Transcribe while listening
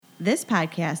This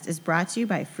podcast is brought to you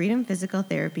by Freedom Physical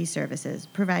Therapy Services,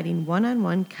 providing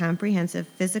one-on-one comprehensive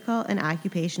physical and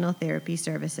occupational therapy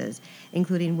services,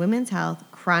 including women's health,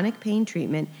 chronic pain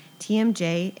treatment,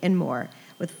 TMJ, and more,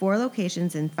 with 4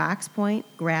 locations in Fox Point,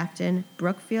 Grafton,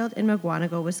 Brookfield, and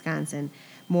Mukwonago, Wisconsin.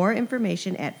 More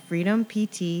information at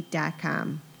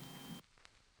freedompt.com.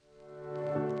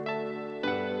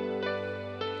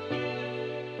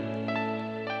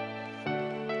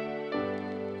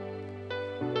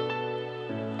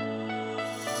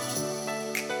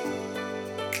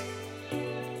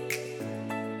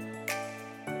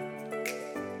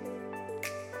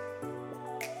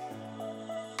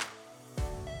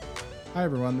 Hi,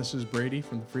 everyone. This is Brady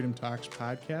from the Freedom Talks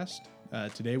podcast.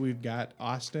 Today we've got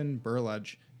Austin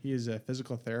Burludge. He is a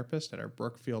physical therapist at our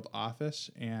Brookfield office,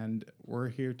 and we're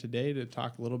here today to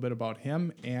talk a little bit about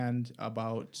him and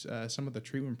about some of the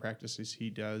treatment practices he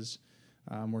does.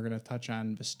 We're going to touch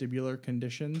on vestibular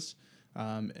conditions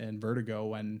and vertigo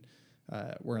when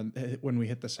we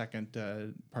hit the second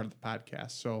part of the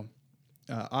podcast. So,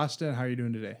 Austin, how are you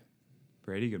doing today?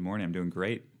 Brady, good morning. I'm doing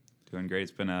great.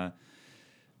 It's been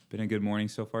a good morning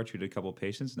so far. Treated a couple of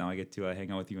patients. Now I get to hang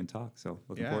out with you and talk. So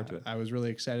looking forward to it. I was really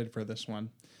excited for this one.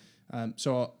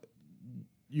 So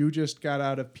you just got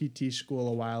out of PT school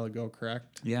a while ago,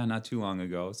 correct? Yeah, not too long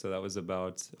ago. So that was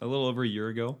about a little over a year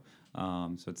ago.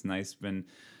 So it's nice. Been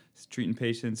treating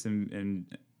patients and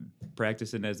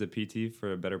practicing as a PT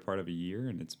for a better part of a year,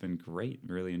 and it's been great.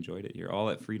 Really enjoyed it here. All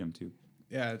at Freedom too.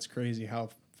 Yeah, it's crazy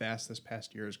how fast this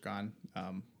past year has gone.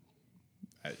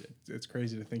 It's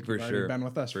crazy to think you've already been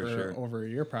with us for over a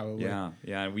year, probably.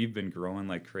 Yeah, we've been growing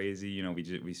like crazy. You know,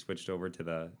 we switched over to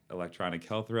the electronic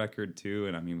health record too,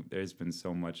 and I mean, there's been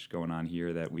so much going on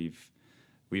here that we've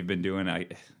been doing.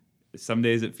 Some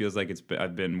days it feels like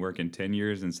I've been working 10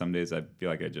 years, and some days I feel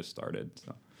like I just started.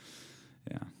 So,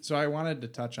 yeah. So I wanted to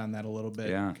touch on that a little bit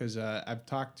because I've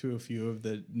talked to a few of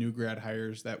the new grad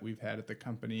hires that we've had at the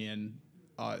company, and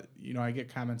I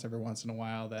get comments every once in a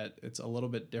while that it's a little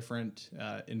bit different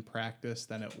in practice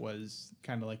than it was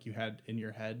kind of like you had in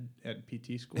your head at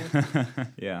PT school.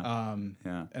 Yeah.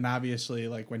 And obviously,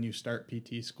 like when you start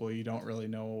PT school, you don't really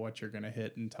know what you're going to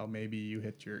hit until maybe you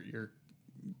hit your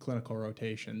clinical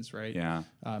rotations, right? Yeah.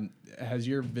 Has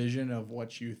your vision of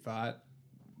what you thought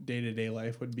day-to-day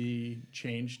life would be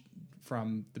changed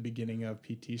from the beginning of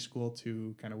PT school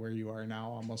to kind of where you are now,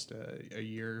 almost a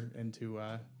year into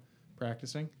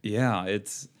practicing? Yeah,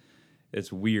 it's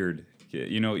weird.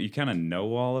 You know, you kind of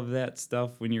know all of that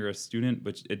stuff when you're a student,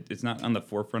 but it's not on the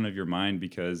forefront of your mind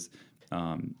because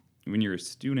when you're a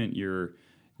student, you're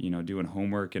doing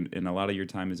homework and a lot of your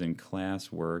time is in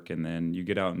class work, and then you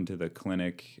get out into the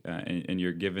clinic and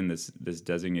you're given this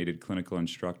designated clinical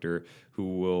instructor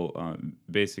who will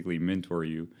basically mentor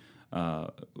you,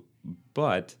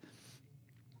 but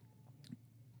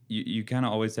you kind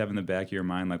of always have in the back of your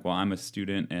mind, like, well, I'm a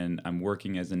student and I'm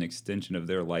working as an extension of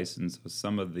their license. So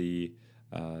some of the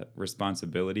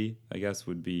responsibility, I guess,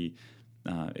 would be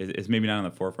it's maybe not on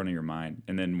the forefront of your mind.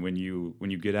 And then when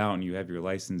you get out and you have your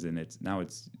license, and it's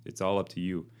all up to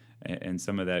you. And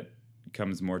some of that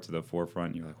comes more to the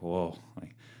forefront. You're like, whoa,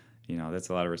 like, that's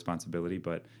a lot of responsibility,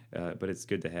 but it's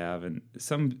good to have. And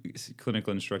some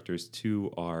clinical instructors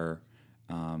too are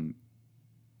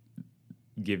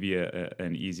give you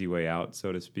an easy way out,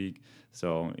 so to speak.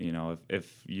 So,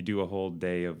 if you do a whole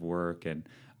day of work and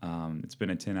it's been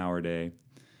a 10-hour day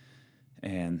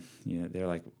and, they're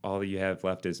like, all you have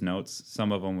left is notes.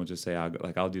 Some of them will just say,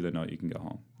 I'll do the note, you can go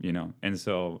home, And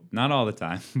so not all the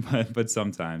time, but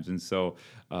sometimes. And so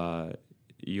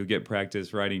you get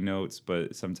practice writing notes,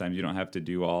 but sometimes you don't have to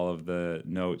do all of the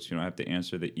notes. You don't have to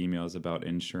answer the emails about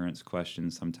insurance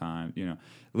questions sometimes,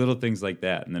 little things like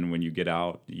that. And then when you get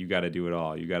out, you got to do it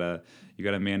all. You got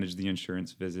to manage the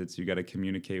insurance visits. You got to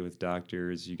communicate with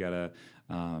doctors. You got to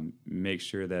make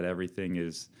sure that everything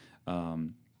is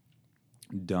done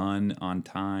on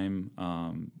time.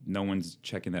 No one's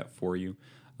checking that for you.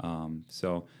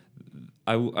 So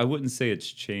I wouldn't say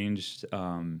it's changed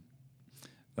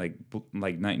like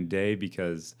night and day,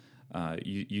 because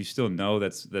you still know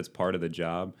that's part of the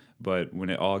job, but when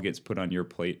it all gets put on your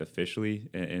plate officially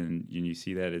and you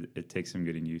see that, it takes some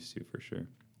getting used to, for sure.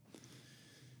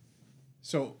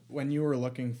 So when you were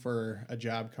looking for a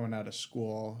job coming out of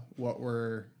school, what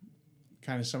were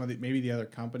kind of some of the other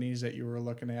companies that you were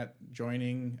looking at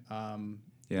joining? And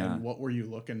what were you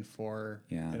looking for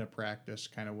in a practice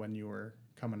kind of when you were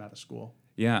coming out of school?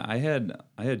 Yeah, I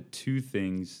had 2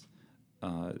 things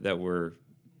that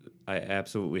I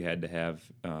absolutely had to have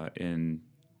in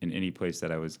any place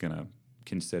that I was going to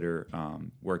consider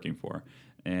working for.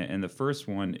 And the first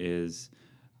one is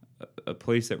a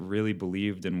place that really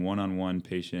believed in one-on-one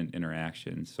patient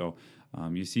interaction. So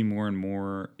you see more and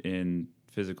more in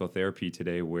physical therapy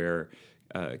today where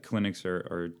clinics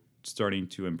are starting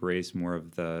to embrace more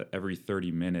of the every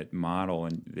 30-minute model,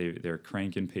 and they're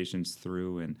cranking patients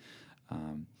through,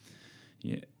 and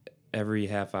every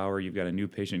half hour you've got a new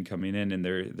patient coming in, and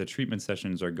the treatment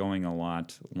sessions are going a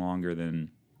lot longer than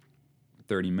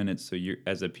 30 minutes. So you're,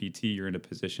 as a PT, you're in a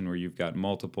position where you've got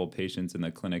multiple patients in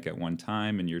the clinic at one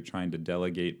time, and you're trying to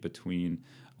delegate between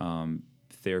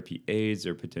therapy aides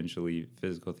or potentially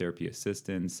physical therapy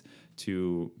assistants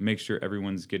to make sure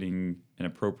everyone's getting an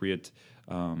appropriate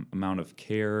amount of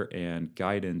care and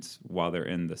guidance while they're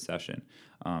in the session.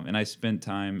 And I spent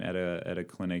time at a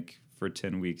clinic for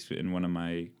 10 weeks in one of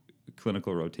my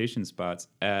clinical rotation spots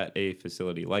at a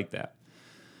facility like that.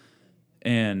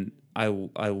 And I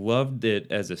loved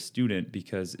it as a student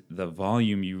because the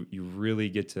volume, you really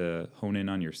get to hone in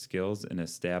on your skills and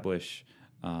establish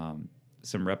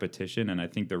some repetition, and I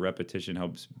think the repetition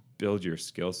helps build your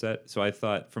skill set. So I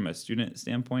thought from a student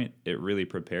standpoint, it really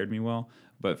prepared me well,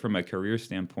 but from a career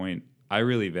standpoint, I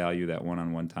really value that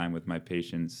one-on-one time with my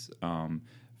patients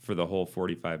for the whole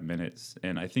 45 minutes,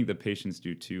 and I think the patients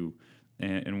do too.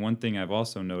 And one thing I've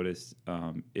also noticed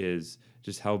is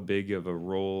just how big of a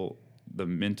role the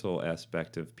mental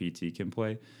aspect of PT can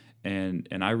play. And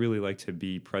I really like to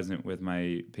be present with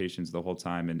my patients the whole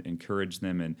time and encourage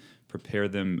them and prepare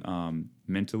them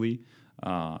mentally.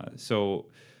 So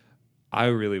I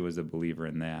really was a believer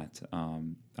in that.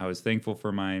 I was thankful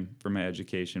for my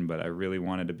education, but I really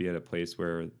wanted to be at a place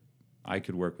where I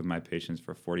could work with my patients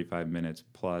for 45 minutes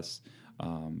plus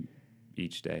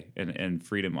each day. And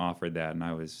Freedom offered that, and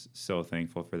I was so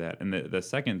thankful for that. And the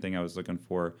second thing I was looking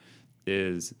for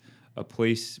is a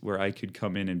place where I could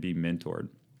come in and be mentored.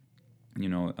 You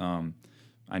know,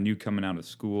 I knew coming out of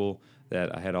school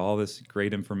that I had all this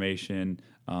great information,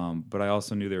 but I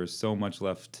also knew there was so much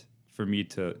left for me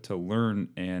to learn,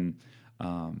 and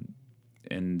I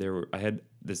had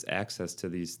this access to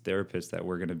these therapists that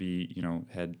were going to be, you know,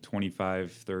 had 25,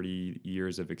 30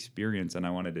 years of experience, and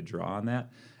I wanted to draw on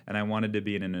that, and I wanted to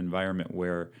be in an environment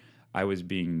where I was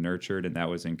being nurtured and that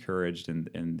was encouraged, and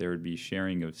there would be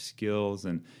sharing of skills,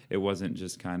 and it wasn't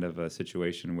just kind of a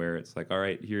situation where it's like, all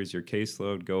right, here's your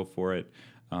caseload, go for it,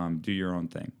 do your own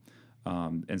thing.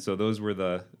 And so those were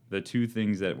the two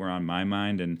things that were on my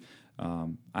mind, and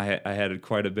I had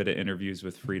quite a bit of interviews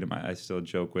with Freedom. I still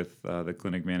joke with the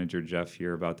clinic manager, Jeff,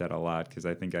 here about that a lot, because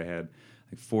I think I had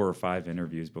like 4 or 5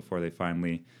 interviews before they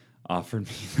finally offered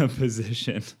me the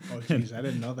position. Oh, geez, I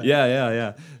didn't know that.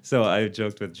 Yeah. So I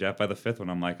joked with Jeff by the 5th one.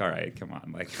 I'm like, all right, come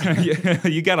on, like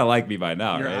you gotta like me by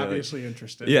now, You're right? obviously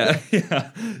interested. Yeah.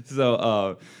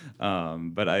 So,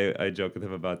 but I joked with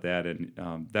him about that,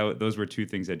 and those were two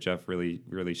things that Jeff really,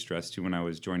 really stressed to when I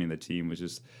was joining the team, was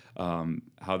just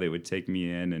how they would take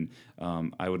me in,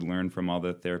 and I would learn from all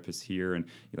the therapists here, and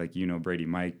like, you know, Brady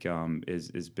Mike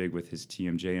is big with his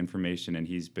TMJ information, and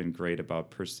he's been great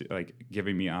about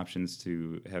giving me options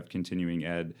to have continuing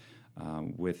ed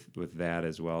with that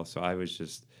as well. So I was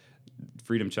just,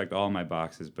 Freedom checked all my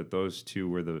boxes, but those two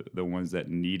were the ones that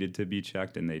needed to be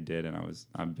checked, and they did, and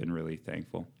I've been really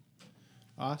thankful.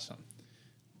 Awesome.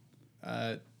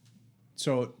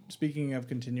 So speaking of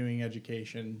continuing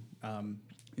education,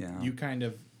 you kind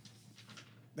of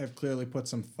have clearly put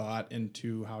some thought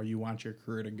into how you want your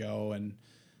career to go, and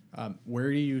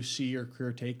where do you see your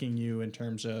career taking you in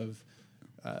terms of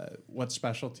what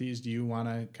specialties do you want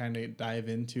to kind of dive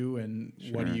into, and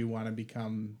what do you want to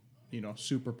become, you know,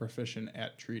 super proficient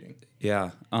at treating?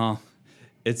 Yeah,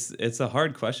 it's a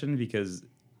hard question because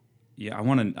I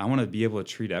want to be able to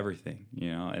treat everything,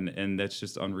 you know, and that's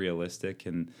just unrealistic,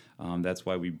 and that's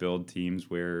why we build teams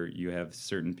where you have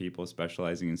certain people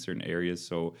specializing in certain areas.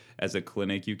 So as a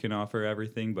clinic, you can offer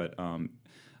everything, but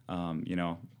you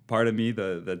know, part of me,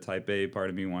 the type A part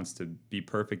of me, wants to be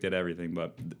perfect at everything.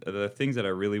 But the things that I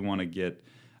really want to get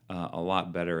a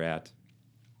lot better at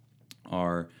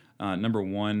are number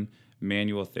one,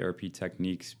 manual therapy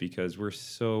techniques, because we're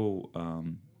so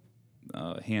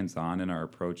hands-on in our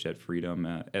approach at Freedom,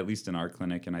 at least in our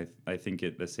clinic, and I think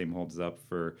the same holds up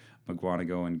for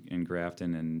McGuanago and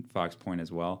Grafton and Fox Point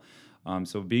as well.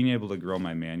 So being able to grow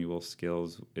my manual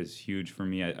skills is huge for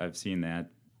me. I've seen that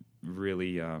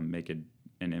really make an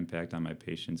impact on my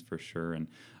patients for sure, and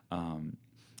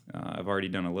I've already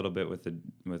done a little bit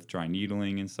with dry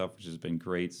needling and stuff, which has been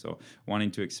great. So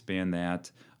wanting to expand that.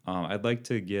 I'd like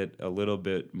to get a little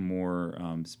bit more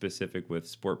specific with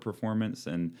sport performance,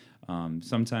 and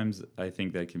sometimes I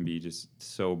think that can be just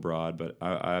so broad, but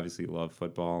I obviously love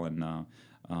football, and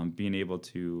being able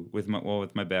to, with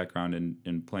my background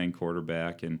in playing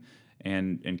quarterback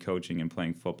and coaching and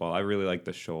playing football, I really like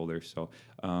the shoulder. So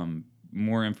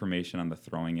more information on the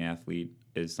throwing athlete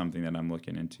is something that I'm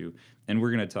looking into. And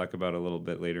we're going to talk about a little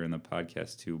bit later in the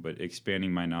podcast too, but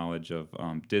expanding my knowledge of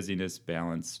dizziness,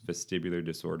 balance, vestibular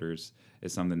disorders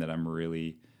is something that I'm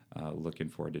really looking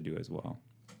forward to do as well.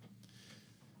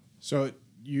 So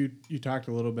you talked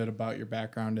a little bit about your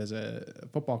background as a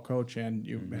football coach, and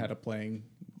you had a playing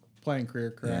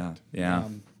career, correct? Yeah.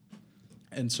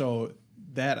 And so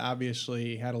that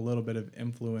obviously had a little bit of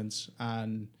influence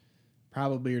on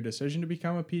probably your decision to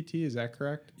become a PT. Is that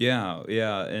correct? Yeah,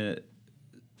 and it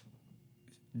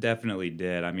definitely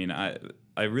did. I mean, I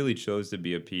really chose to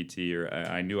be a PT, or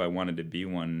I knew I wanted to be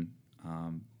one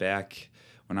back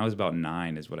when I was about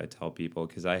 9, is what I tell people,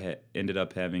 because I ended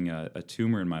up having a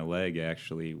tumor in my leg,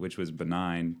 actually, which was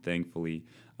benign, thankfully,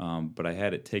 but I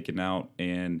had it taken out,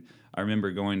 and I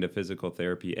remember going to physical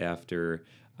therapy after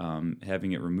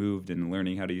having it removed and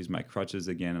learning how to use my crutches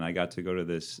again. And I got to go to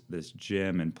this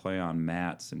gym and play on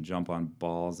mats and jump on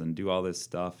balls and do all this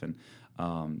stuff. And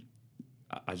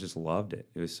I just loved it.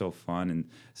 It was so fun. And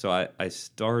so I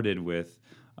started with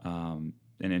an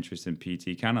interest in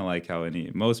PT, kind of like how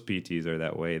most PTs are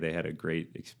that way. They had a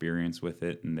great experience with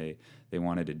it, and they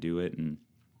wanted to do it. And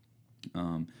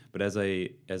but as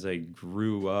I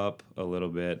grew up a little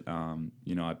bit,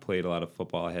 I played a lot of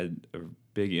football. I had a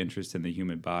big interest in the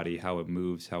human body, how it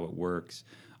moves, how it works,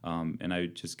 and I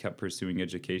just kept pursuing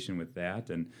education with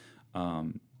that. And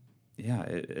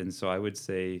and so I would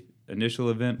say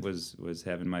initial event was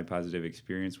having my positive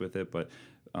experience with it, but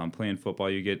playing football,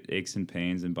 you get aches and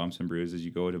pains and bumps and bruises.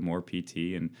 You go to more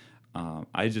PT, and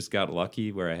I just got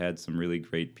lucky where I had some really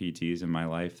great PTs in my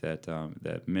life that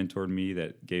mentored me,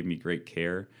 that gave me great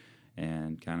care,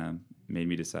 and kind of made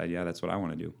me decide, yeah, that's what I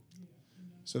want to do.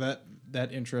 So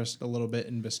that interest a little bit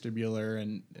in vestibular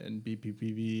and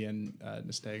BPPV and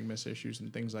nystagmus issues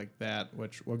and things like that,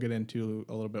 which we'll get into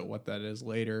a little bit what that is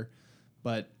later,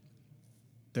 but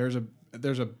there's a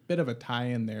bit of a tie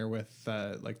in there with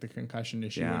like the concussion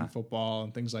issue in football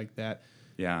and things like that.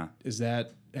 Yeah.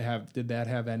 Did that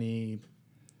have any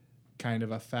kind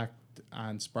of effect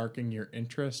on sparking your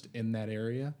interest in that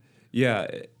area? Yeah,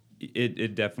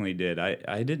 it definitely did.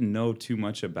 I didn't know too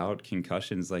much about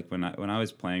concussions like when I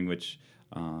was playing, which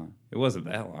it wasn't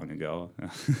that long ago.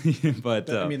 But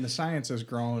I mean, the science has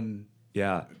grown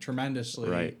tremendously,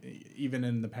 right, even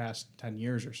in the past 10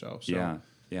 years or so.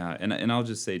 Yeah, and I'll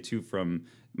just say too, from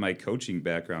my coaching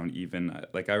background, even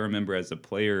like I remember as a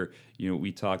player,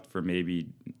 we talked for maybe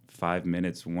 5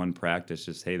 minutes, one practice,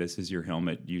 just, hey, this is your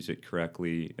helmet, use it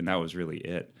correctly, and that was really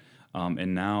it.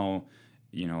 And now,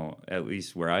 at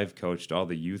least where I've coached, all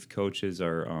the youth coaches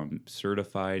are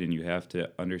certified, and you have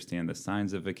to understand the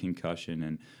signs of a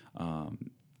concussion and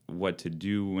what to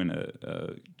do when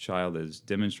a child is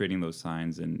demonstrating those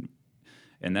signs, and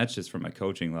that's just from a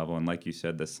coaching level. And like you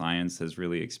said, the science has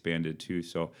really expanded too.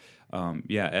 So,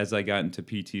 as I got into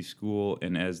PT school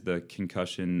and as the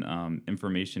concussion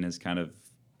information has kind of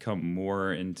come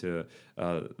more into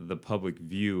the public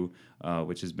view,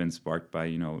 which has been sparked by,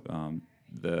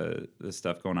 the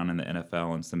stuff going on in the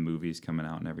NFL and some movies coming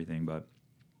out and everything. But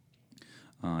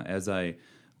as I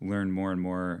learned more and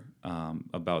more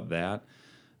about that,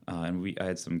 and I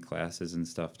had some classes and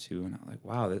stuff too, and I'm like,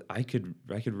 wow, I could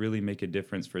really make a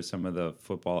difference for some of the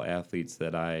football athletes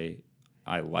that I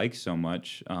like so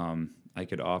much. I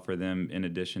could offer them, in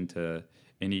addition to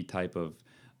any type of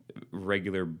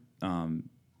regular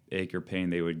ache or pain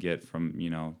they would get from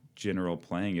general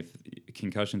playing. If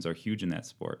concussions are huge in that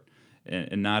sport,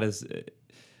 and not as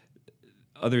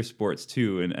other sports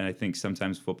too, and I think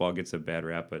sometimes football gets a bad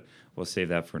rap, but we'll save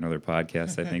that for another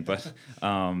podcast, I think.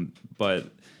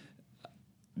 But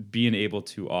being able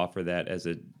to offer that as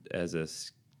a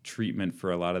treatment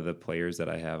for a lot of the players that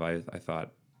I have, I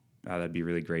thought, that'd be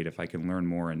really great if I can learn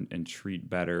more and treat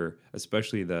better,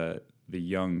 especially the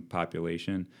young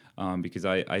population, because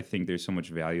I think there's so much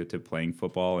value to playing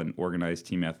football and organized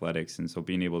team athletics, and so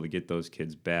being able to get those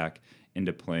kids back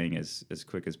into playing as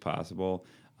quick as possible,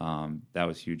 that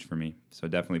was huge for me. So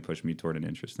definitely pushed me toward an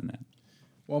interest in that.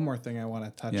 One more thing I want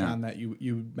to touch on that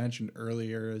you mentioned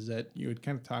earlier is that you had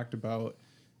kind of talked about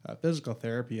physical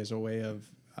therapy as a way of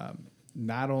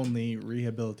not only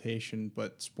rehabilitation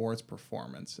but sports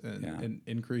performance and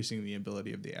increasing the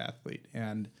ability of the athlete.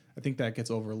 And I think that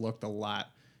gets overlooked a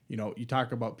lot. You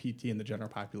talk about PT in the general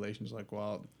population is like,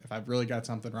 well, if I've really got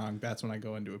something wrong, that's when I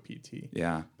go into a PT.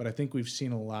 Yeah. But I think we've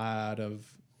seen a lot of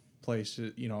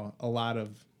places, a lot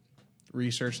of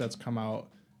research that's come out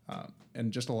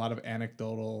and just a lot of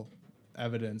anecdotal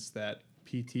evidence that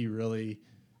PT really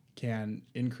can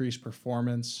increase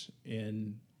performance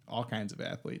in all kinds of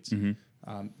athletes.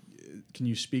 Can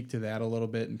you speak to that a little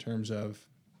bit in terms of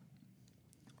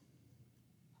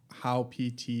how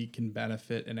PT can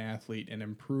benefit an athlete and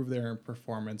improve their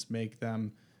performance, make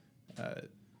them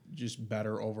just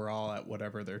better overall at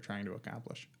whatever they're trying to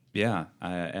accomplish? Yeah,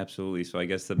 absolutely. So I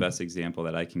guess the best example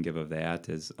that I can give of that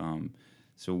is,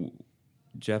 so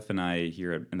Jeff and I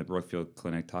here in the Brookfield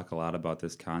Clinic talk a lot about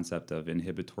this concept of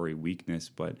inhibitory weakness,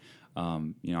 but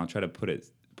I'll try to put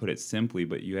it simply.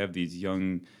 But you have these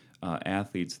young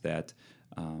athletes that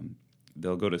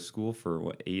they'll go to school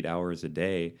for 8 hours a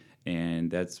day, and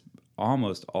that's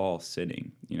almost all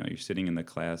sitting. You're sitting in the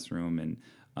classroom, and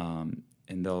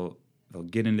they'll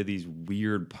get into these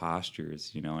weird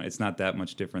postures. It's not that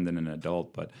much different than an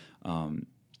adult, but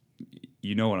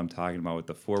you know what I'm talking about with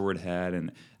the forward head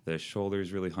and the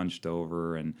shoulders really hunched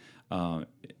over, and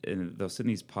they'll sit in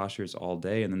these postures all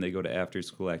day, and then they go to after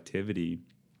school activity,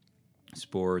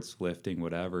 sports, lifting,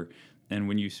 whatever. And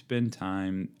when you spend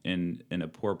time in a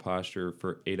poor posture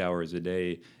for 8 hours a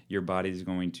day, your body's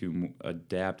going to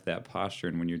adapt that posture.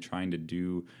 And when you're trying to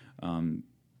do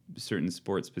certain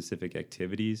sport-specific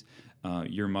activities,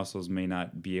 your muscles may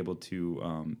not be able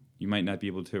to, you might not be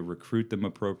able to recruit them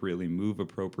appropriately, move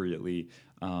appropriately,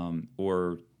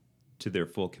 or to their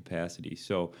full capacity.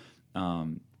 So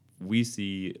we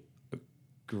see a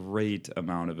great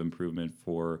amount of improvement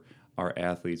for our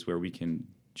athletes where we can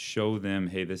show them,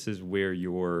 hey, this is where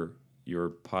your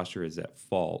posture is at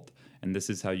fault, and this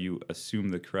is how you assume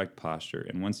the correct posture.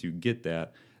 And once you get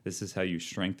that, this is how you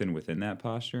strengthen within that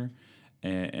posture.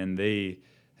 And they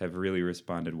have really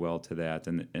responded well to that.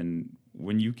 And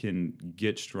when you can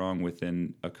get strong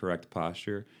within a correct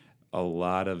posture, a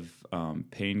lot of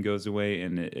pain goes away,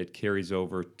 and it carries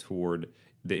over toward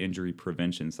the injury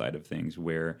prevention side of things,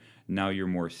 where now you're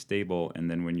more stable,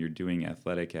 and then when you're doing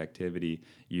athletic activity,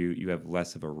 you have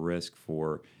less of a risk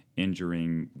for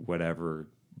injuring whatever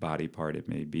body part it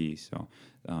may be. So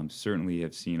certainly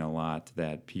have seen a lot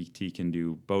that PT can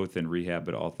do both in rehab,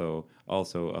 but also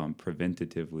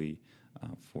preventatively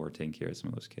for taking care of some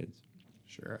of those kids.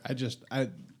 Sure.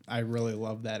 I really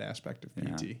love that aspect of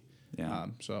PT. Yeah.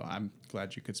 So I'm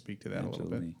glad you could speak to that Absolutely. a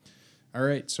little bit. All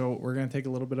right, so we're going to take a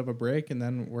little bit of a break, and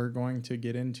then we're going to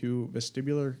get into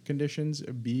vestibular conditions,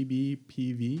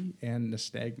 BBPV, and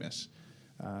nystagmus.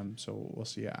 So we'll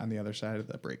see you on the other side of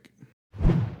the break.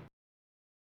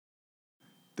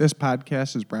 This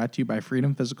podcast is brought to you by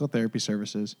Freedom Physical Therapy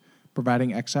Services,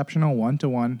 providing exceptional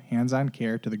one-to-one hands-on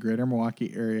care to the greater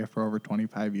Milwaukee area for over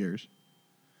 25 years.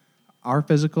 Our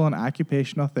physical and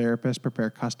occupational therapists prepare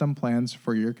custom plans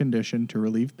for your condition to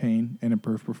relieve pain and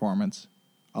improve performance.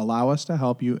 Allow us to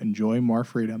help you enjoy more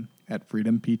freedom at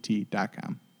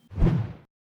freedompt.com.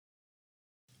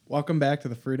 Welcome back to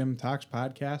the Freedom Talks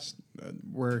podcast.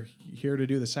 We're here to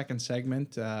do the second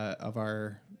segment of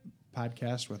our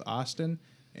podcast with Austin,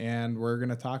 and we're going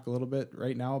to talk a little bit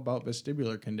right now about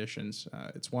vestibular conditions.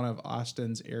 It's one of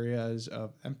Austin's areas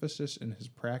of emphasis in his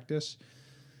practice.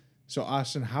 So,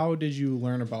 Austin, how did you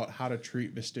learn about how to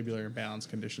treat vestibular imbalance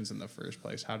conditions in the first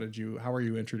place? How were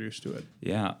you introduced to it?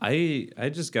 Yeah, I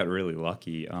just got really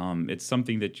lucky. It's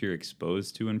something that you're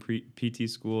exposed to in PT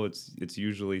school. It's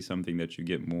usually something that you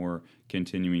get more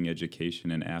continuing education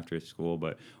in after school.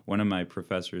 But one of my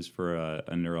professors for a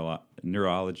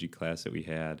neurology class that we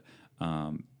had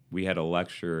a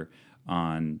lecture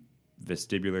on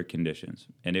vestibular conditions,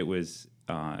 and it was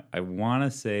I want to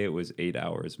say it was 8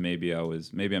 hours. Maybe I'm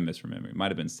misremembering. It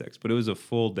might have been 6, but it was a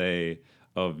full day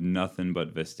of nothing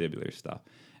but vestibular stuff.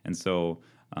 And so,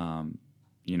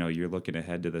 you're looking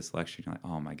ahead to this lecture. You're like,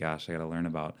 oh my gosh, I got to learn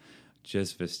about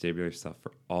just vestibular stuff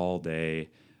for all day.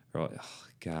 Or, oh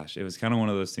gosh, it was kind of one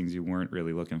of those things you weren't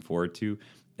really looking forward to.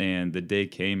 And the day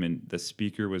came, and the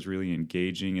speaker was really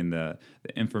engaging, and the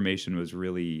information was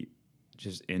really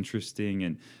just interesting,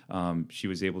 and she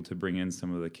was able to bring in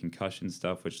some of the concussion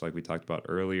stuff, which, like we talked about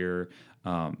earlier,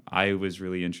 I was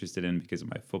really interested in because of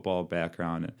my football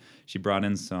background. And she brought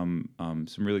in some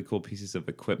really cool pieces of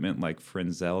equipment, like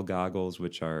Frenzel goggles,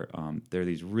 which are they're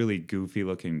these really goofy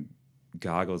looking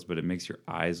goggles, but it makes your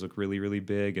eyes look really, really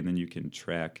big, and then you can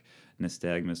track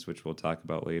nystagmus, which we'll talk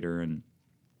about later. And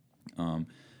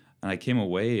I came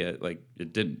away at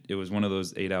it was one of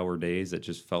those 8-hour days that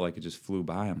just felt like it just flew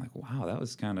by. I'm like, wow, that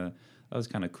was kind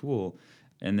of cool.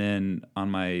 And then on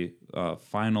my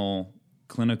final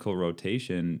clinical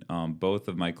rotation, both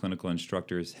of my clinical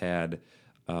instructors had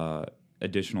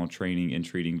additional training in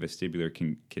treating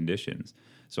vestibular conditions.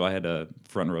 So I had a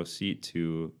front row seat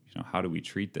to, how do we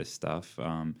treat this stuff?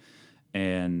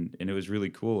 And it was really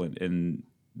cool. And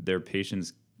their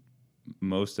patients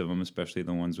most of them, especially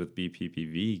the ones with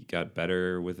BPPV, got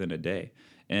better within a day.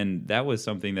 And that was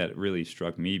something that really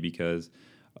struck me, because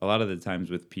a lot of the times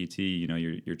with PT,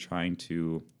 you're trying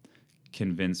to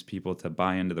convince people to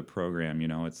buy into the program.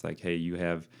 It's like, hey, you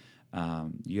have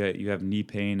knee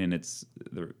pain, and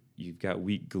you've got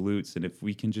weak glutes, and if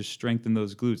we can just strengthen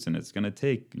those glutes, and it's going to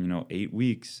take 8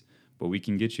 weeks, but we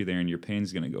can get you there, and your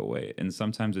pain's going to go away. And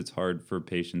sometimes it's hard for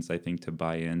patients, I think, to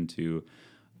buy into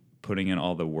putting in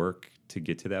all the work to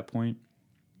get to that point.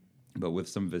 But with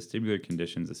some vestibular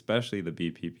conditions, especially the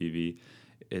BPPV,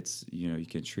 it's, you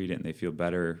can treat it and they feel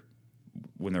better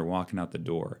when they're walking out the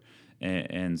door.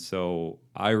 And so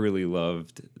I really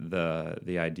loved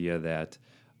the idea that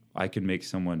I could make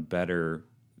someone better.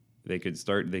 They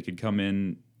could come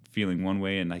in feeling one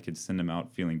way, and I could send them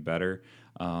out feeling better.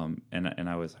 And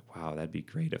I was like, wow, that'd be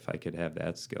great if I could have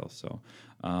that skill. So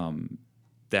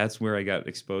that's where I got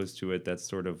exposed to it. That's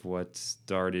sort of what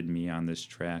started me on this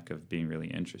track of being really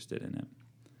interested in it.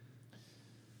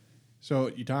 So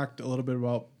you talked a little bit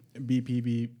about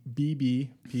BBPV.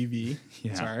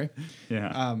 Yeah. Sorry.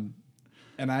 Yeah.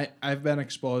 And I've been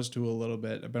exposed to a little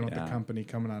bit. I've been with the company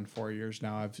coming on 4 years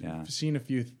now. I've seen a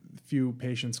few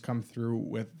patients come through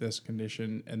with this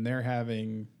condition, and they're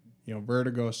having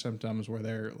vertigo symptoms where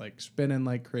they're like spinning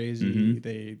like crazy.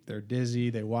 Mm-hmm. They're dizzy.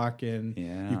 They walk in.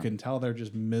 Yeah. You can tell they're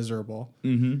just miserable.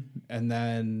 Mm-hmm. And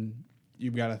then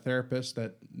you've got a therapist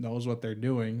that knows what they're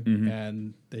doing, mm-hmm.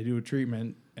 and they do a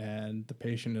treatment, and the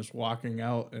patient is walking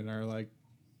out and are like,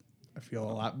 I feel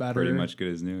a lot better. Pretty much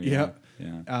good as new. Yeah.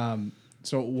 Yeah.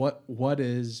 So what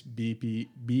is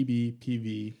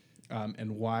BBPV,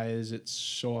 and why is it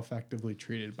so effectively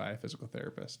treated by a physical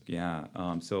therapist? Yeah.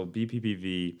 So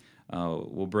BPPV,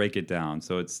 we'll break it down.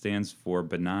 So it stands for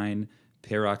benign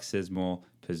paroxysmal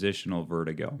positional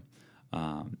vertigo.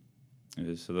 A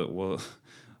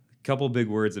couple big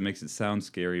words that makes it sound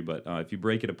scary, but if you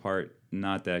break it apart,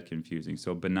 not that confusing.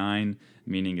 So benign,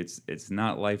 meaning it's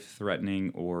not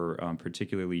life-threatening or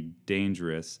particularly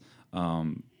dangerous.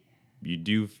 You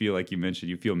do feel, like you mentioned,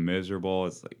 you feel miserable.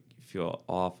 It's like you feel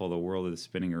awful. The world is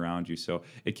spinning around you. So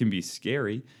it can be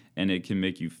scary, and it can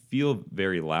make you feel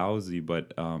very lousy,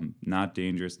 but not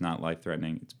dangerous, not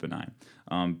life-threatening. It's benign.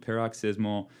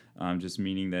 Paroxysmal, just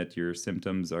meaning that your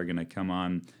symptoms are going to come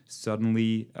on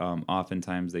suddenly.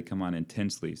 Oftentimes they come on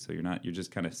intensely. So you're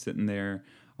just kind of sitting there.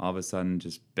 All of a sudden,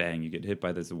 just bang, you get hit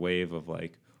by this wave of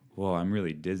like, whoa, I'm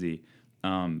really dizzy.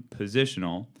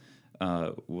 Positional,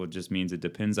 well, just means it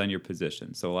depends on your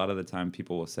position. So a lot of the time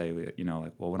people will say,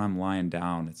 like, well, when I'm lying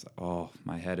down, it's,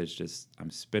 my head is just, I'm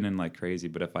spinning like crazy.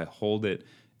 But if I hold it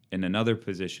in another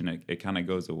position, it kind of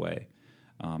goes away.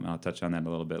 And I'll touch on that a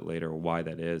little bit later, why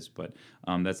that is. But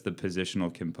that's the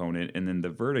positional component. And then the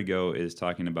vertigo is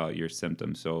talking about your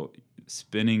symptoms. So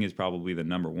spinning is probably the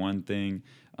number one thing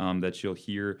that you'll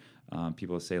hear.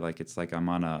 People say, like, it's like I'm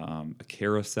on a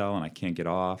carousel and I can't get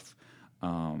off.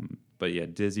 But yeah,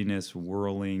 dizziness,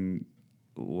 whirling,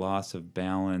 loss of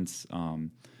balance,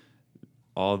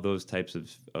 all of those types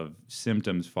of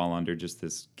symptoms fall under just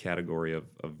this category of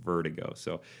vertigo.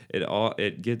 So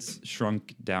it gets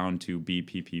shrunk down to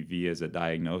BPPV as a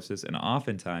diagnosis, and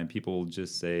oftentimes people will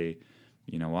just say,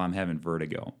 well, I'm having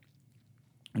vertigo,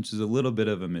 which is a little bit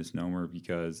of a misnomer,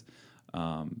 because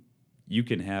you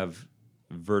can have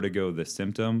vertigo, the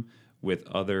symptom, with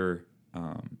other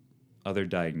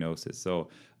diagnosis. So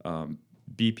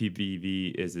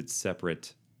BPPV is its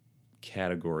separate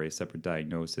category, a separate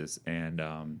diagnosis, and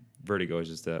vertigo is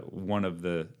just one of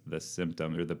the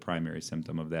symptoms, or the primary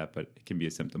symptom of that, but it can be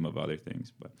a symptom of other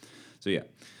things. But so yeah,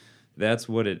 that's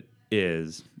what it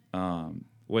is.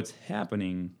 What's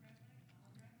happening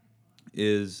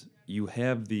is you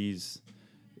have these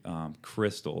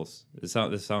crystals. This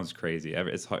sounds crazy.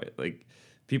 It's hard, like,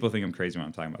 people think I'm crazy when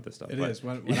I'm talking about this stuff. It is.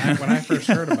 When I first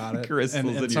heard about it,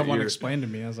 and someone ear. explained to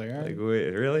me, I was like, all right. Like, wait,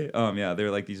 really? Yeah,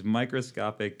 they're like these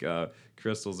microscopic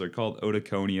crystals. They're called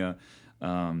otoconia.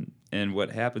 And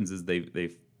what happens is they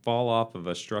fall off of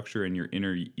a structure in your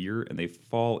inner ear, and they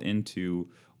fall into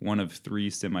one of three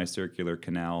semicircular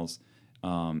canals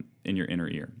in your inner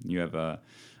ear. You have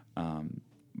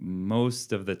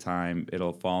most of the time,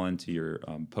 it'll fall into your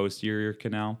posterior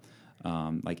canal,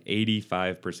 like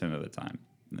 85% of the time.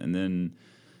 And then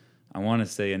I want to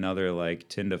say another like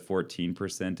 10 to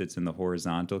 14% it's in the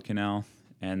horizontal canal.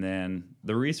 And then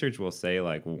the research will say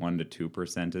like 1 to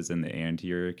 2% is in the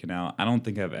anterior canal. I don't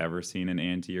think I've ever seen an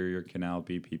anterior canal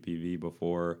BPPV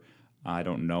before. I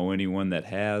don't know anyone that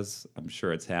has. I'm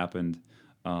sure it's happened.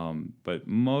 But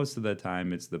most of the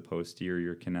time it's the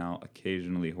posterior canal,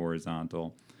 occasionally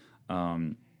horizontal.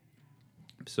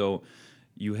 So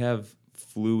you have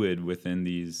fluid within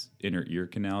these inner ear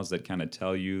canals that kind of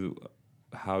tell you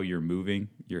how you're moving,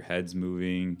 your head's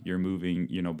moving, you're moving,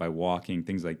 by walking,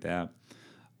 things like that.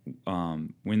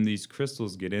 When these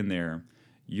crystals get in there,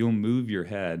 you'll move your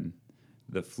head,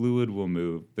 the fluid will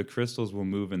move, the crystals will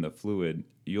move in the fluid.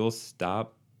 You'll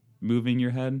stop moving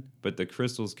your head, but the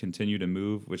crystals continue to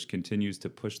move, which continues to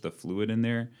push the fluid in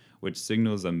there, which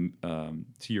signals to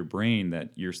your brain that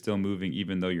you're still moving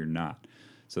even though you're not.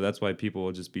 So that's why people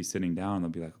will just be sitting down and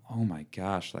they'll be like, oh my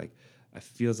gosh, like it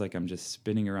feels like I'm just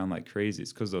spinning around like crazy.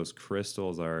 It's because those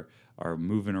crystals are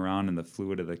moving around in the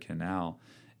fluid of the canal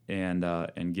and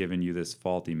giving you this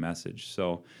faulty message.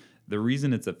 So the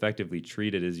reason it's effectively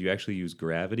treated is you actually use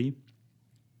gravity.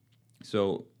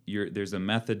 So there's a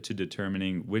method to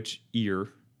determining which ear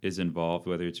is involved,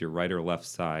 whether it's your right or left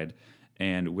side,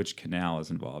 and which canal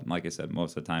is involved. And like I said,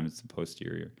 most of the time it's the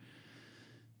posterior.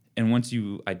 And once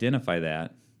you identify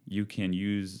that, you can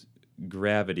use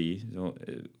gravity,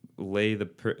 lay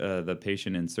the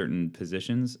patient in certain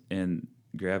positions, and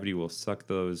gravity will suck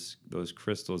those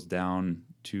crystals down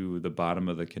to the bottom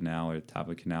of the canal or the top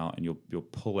of the canal, and you'll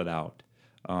pull it out.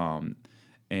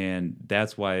 And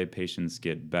that's why patients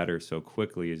get better so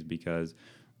quickly, is because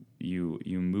you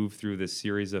move through this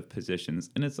series of positions,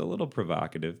 and it's a little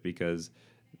provocative because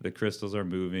the crystals are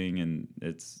moving, and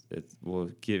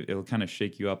it'll kind of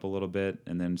shake you up a little bit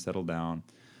and then settle down.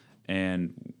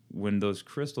 And when those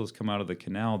crystals come out of the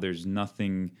canal, there's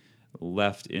nothing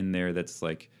left in there that's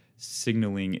like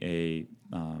signaling a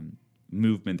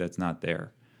movement that's not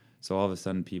there. So all of a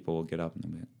sudden, people will get up and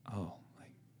they'll be like, "Oh, like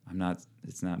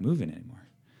it's not moving anymore."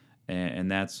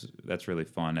 And that's really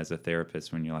fun as a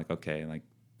therapist when you're like, okay, like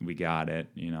we got it,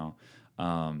 and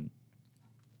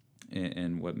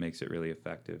what makes it really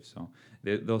effective. So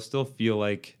they'll still feel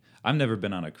like, I've never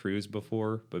been on a cruise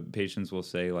before, but patients will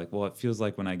say like, well, it feels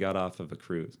like when I got off of a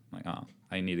cruise. I'm like, oh,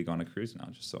 I need to go on a cruise now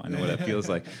just so I know what it feels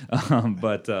like.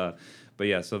 But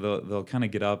yeah, so they'll kind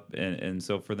of get up, and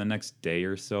so for the next day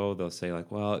or so, they'll say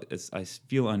like, well, I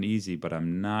feel uneasy, but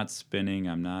I'm not spinning.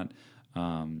 I'm not,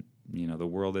 the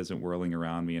world isn't whirling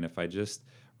around me. And if I just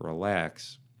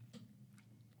relax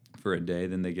for a day,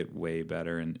 then they get way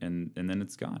better, and then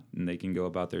it's gone, and they can go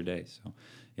about their day. So,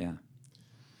 yeah.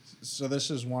 So this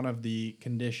is one of the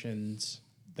conditions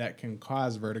that can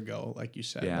cause vertigo, like you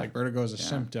said. Yeah. Like vertigo is a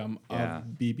symptom of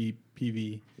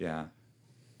BBPV. Yeah.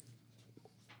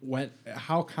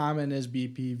 How common is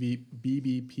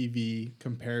BBPV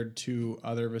compared to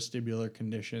other vestibular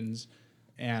conditions?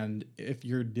 And if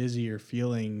you're dizzy or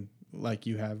feeling like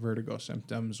you have vertigo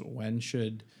symptoms, when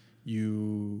should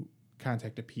you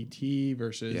contact a PT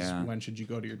versus when should you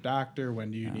go to your doctor? When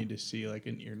do you need to see like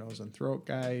an ear, nose, and throat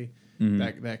guy?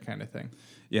 Mm-hmm. That kind of thing.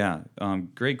 Yeah,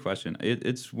 great question.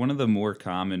 It's one of the more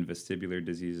common vestibular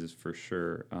diseases for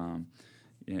sure.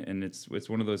 And it's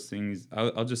one of those things,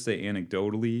 I'll just say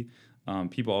anecdotally,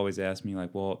 people always ask me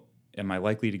like, well, am I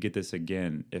likely to get this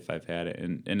again if I've had it?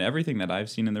 And everything that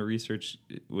I've seen in the research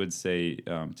would say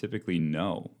typically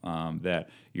no, that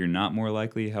you're not more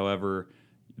likely. However,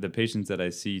 the patients that I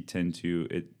see tend to,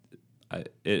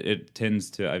 it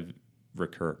tends to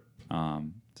recur.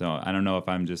 So I don't know if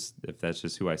that's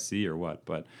just who I see or what,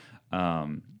 but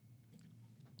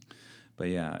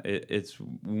yeah, it's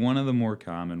one of the more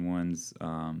common ones.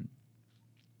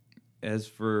 As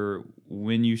for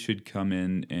when you should come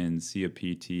in and see a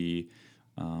PT,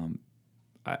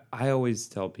 I always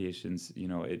tell patients,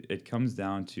 it comes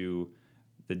down to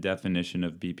the definition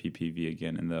of BPPV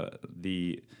again, and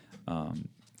the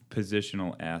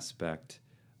positional aspect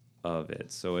of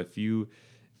it. So if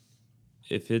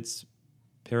it's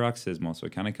paroxysmal, so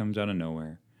it kind of comes out of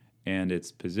nowhere, and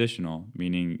it's positional,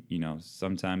 meaning,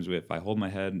 sometimes if I hold my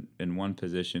head in one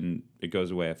position, it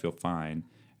goes away, I feel fine.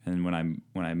 And when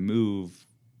I move,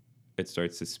 it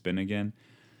starts to spin again.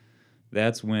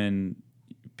 That's when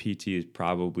PT is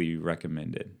probably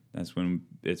recommended. That's when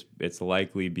it's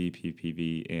likely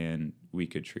BPPV, and we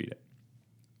could treat it.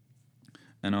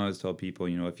 And I always tell people,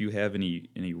 if you have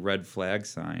any red flag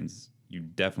signs, you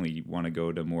definitely want to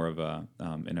go to more of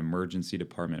an emergency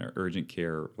department or urgent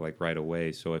care like right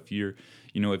away. So if you're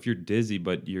dizzy,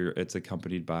 but it's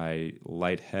accompanied by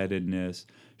lightheadedness,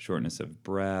 shortness of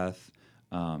breath,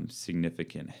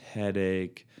 significant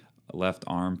headache, left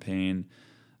arm pain,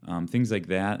 things like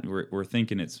that, we're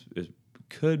thinking it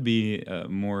could be a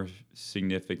more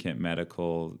significant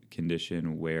medical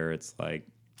condition where it's like,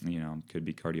 could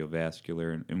be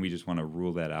cardiovascular, and we just want to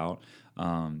rule that out.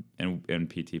 And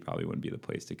PT probably wouldn't be the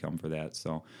place to come for that.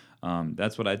 So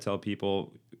that's what I tell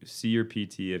people: see your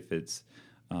PT if it's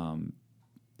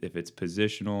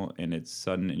positional and it's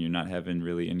sudden, and you're not having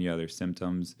really any other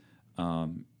symptoms.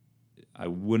 I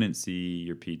wouldn't see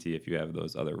your PT if you have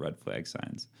those other red flag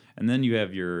signs. And then you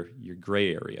have your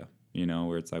gray area,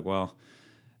 where it's like, well,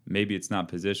 maybe it's not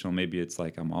positional. Maybe it's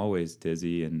like I'm always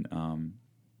dizzy and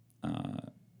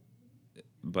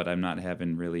but I'm not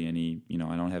having really any,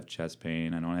 I don't have chest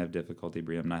pain. I don't have difficulty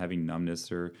breathing. I'm not having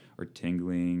numbness or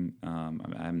tingling.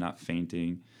 I'm not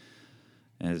fainting.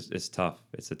 And it's tough.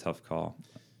 It's a tough call.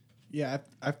 Yeah,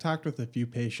 I've talked with a few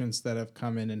patients that have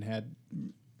come in and had,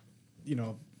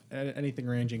 anything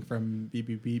ranging from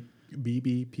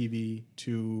BBPV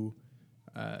to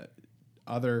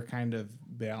other kind of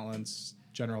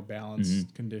general balance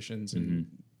conditions and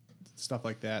stuff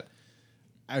like that.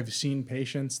 I've seen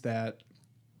patients that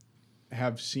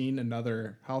have seen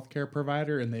another healthcare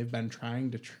provider and they've been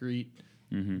trying to treat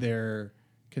their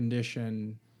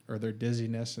condition or their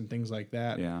dizziness and things like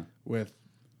that with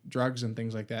drugs and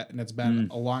things like that. And it's been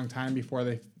a long time before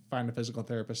they find a physical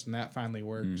therapist and that finally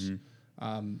works.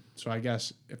 So I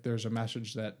guess if there's a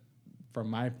message that from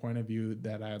my point of view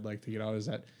that I'd like to get out is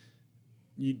that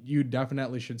you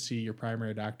definitely should see your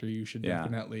primary doctor. You should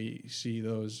definitely see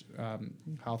those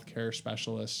healthcare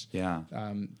specialists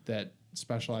that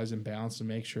specialize in balance and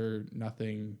make sure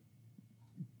nothing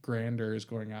grander is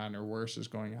going on or worse is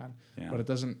going on. But it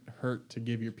doesn't hurt to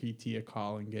give your PT a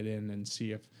call and get in and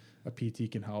see if a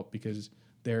PT can help, because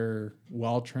they're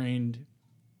well trained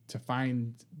to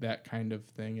find that kind of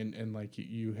thing, and like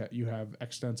you have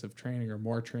extensive training or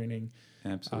more training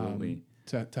Absolutely.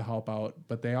 To help out.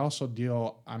 But they also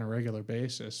deal on a regular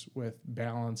basis with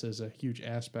balance as a huge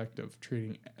aspect of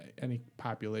treating any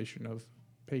population of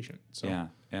patient. So yeah,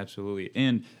 absolutely.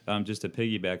 And just to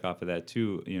piggyback off of that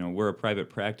too, we're a private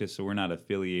practice, so we're not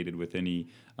affiliated with any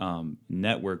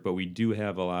network, but we do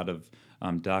have a lot of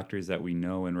doctors that we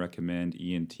know and recommend,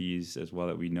 ENTs as well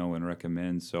that we know and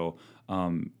recommend. So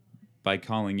by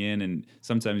calling in, and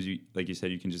sometimes you, like you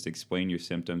said, you can just explain your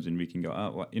symptoms and we can go,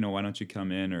 why don't you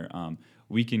come in? Or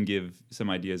we can give some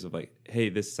ideas of like, hey,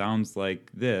 this sounds like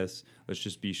this. Let's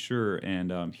just be sure.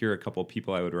 And here are a couple of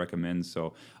people I would recommend.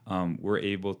 So we're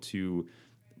able to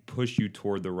push you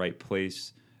toward the right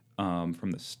place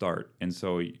from the start. And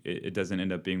so it doesn't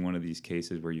end up being one of these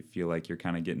cases where you feel like you're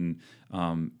kind of getting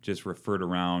just referred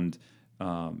around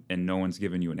and no one's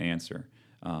giving you an answer.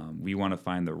 We want to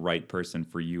find the right person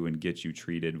for you and get you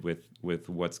treated with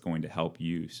what's going to help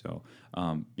you. So,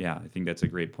 I think that's a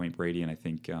great point, Brady. And I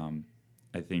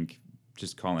think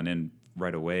just calling in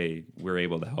right away, we're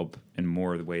able to help in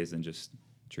more ways than just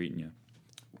treating you.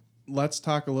 Let's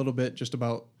talk a little bit just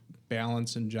about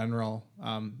balance in general.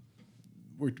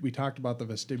 We talked about the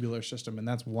vestibular system, and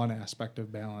that's one aspect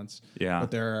of balance. Yeah.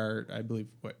 But there are, I believe,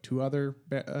 two other?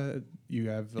 You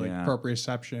have like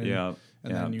proprioception. Yeah.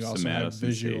 And then you also have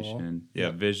visual.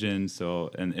 Vision.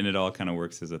 So, and it all kind of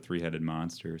works as a three-headed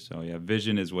monster. So,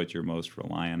 vision is what you're most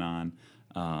reliant on.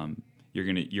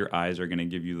 Your eyes are gonna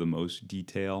give you the most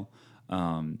detail,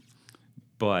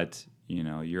 but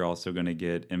you're also gonna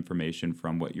get information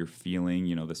from what you're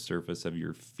feeling. The surface of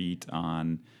your feet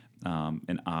on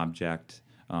an object.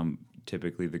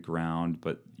 Typically the ground,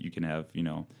 but you can have,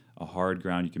 a hard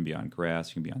ground, you can be on grass,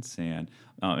 you can be on sand,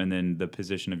 and then the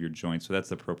position of your joints. So that's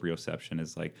the proprioception,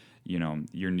 is like,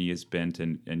 your knee is bent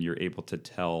and you're able to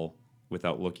tell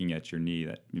without looking at your knee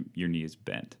that your knee is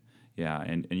bent. Yeah,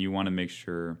 and you want to make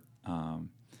sure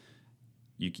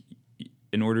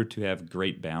in order to have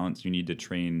great balance, you need to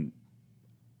train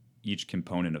each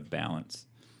component of balance.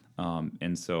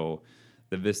 And so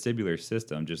the vestibular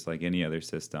system, just like any other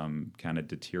system, kind of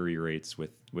deteriorates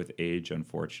with age,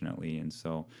 unfortunately. And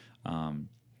so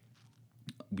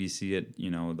we see it,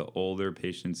 the older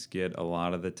patients get, a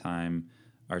lot of the time,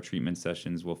 our treatment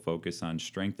sessions will focus on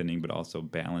strengthening, but also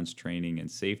balance training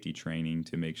and safety training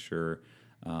to make sure,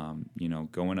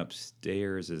 going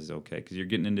upstairs is okay. Because you're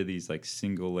getting into these like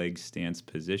single leg stance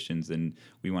positions, and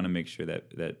we want to make sure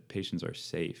that patients are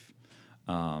safe.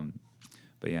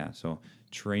 So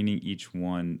training each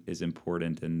one is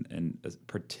important, and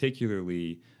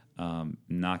particularly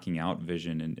knocking out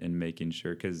vision and making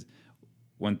sure, because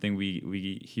one thing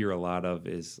we hear a lot of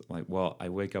is like, well, I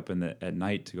wake up at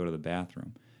night to go to the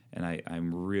bathroom, and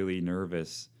I'm really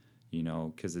nervous,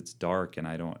 because it's dark, and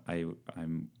I don't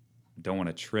want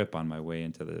to trip on my way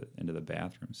into the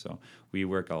bathroom. So we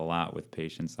work a lot with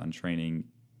patients on training,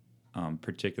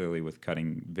 particularly with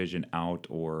cutting vision out,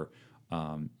 or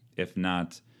if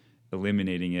not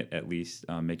eliminating it, at least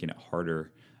making it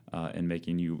harder and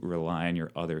making you rely on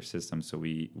your other systems. So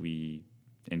we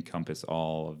encompass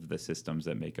all of the systems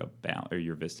that make up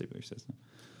your vestibular system.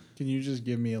 Can you just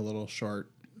give me a little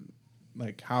short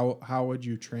like how would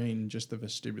you train just the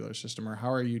vestibular system, or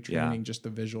how are you training just the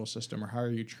visual system, or how are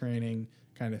you training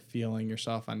kind of feeling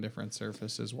yourself on different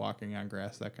surfaces, walking on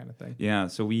grass, that kind of thing? Yeah,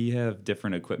 so we have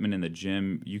different equipment in the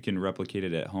gym. You can replicate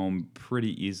it at home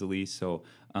pretty easily. So,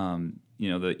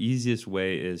 the easiest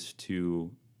way is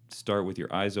to start with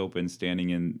your eyes open, standing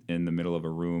in the middle of a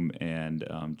room, and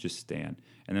just stand.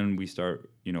 And then we start,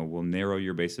 we'll narrow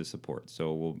your base of support.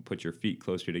 So we'll put your feet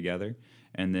closer together,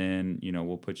 and then,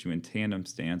 we'll put you in tandem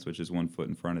stance, which is one foot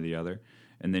in front of the other.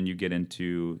 And then you get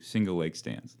into single leg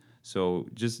stance. So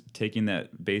just taking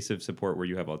that base of support where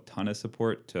you have a ton of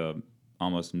support to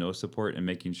almost no support, and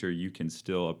making sure you can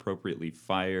still appropriately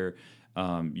fire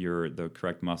the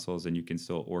correct muscles, and you can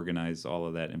still organize all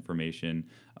of that information,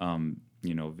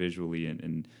 visually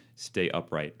and stay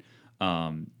upright.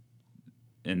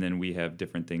 And then we have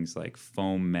different things like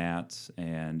foam mats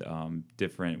and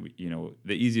different,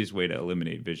 the easiest way to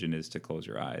eliminate vision is to close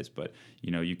your eyes, but,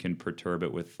 you can perturb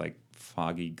it with like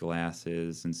foggy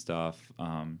glasses and stuff.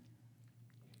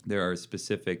 There are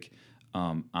specific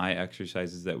eye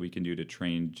exercises that we can do to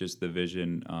train just the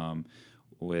vision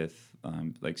with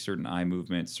like certain eye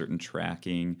movements, certain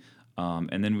tracking,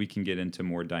 and then we can get into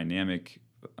more dynamic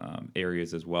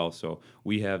areas as well. So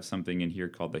we have something in here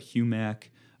called the HUMAC,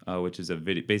 which is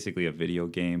basically a video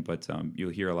game, but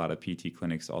you'll hear a lot of PT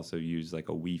clinics also use like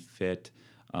a Wii Fit,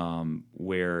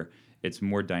 where it's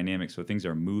more dynamic. So things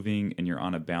are moving and you're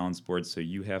on a balance board, so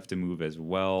you have to move as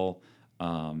well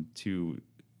to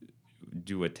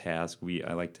do a task.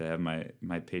 I like to have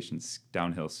my patients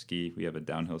downhill ski. We have a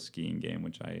downhill skiing game,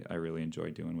 which I really enjoy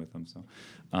doing with them. So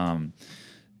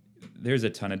there's a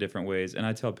ton of different ways. And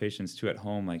I tell patients too at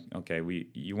home, like, okay,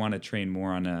 you want to train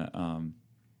more on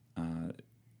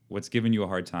what's giving you a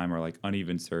hard time, or like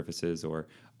uneven surfaces, or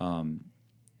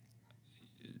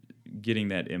getting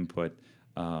that input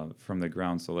from the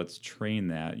ground. So let's train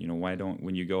that.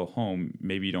 When you go home,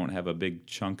 maybe you don't have a big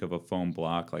chunk of a foam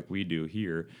block like we do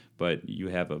here, but you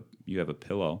have a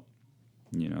pillow.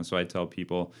 So I tell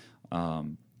people,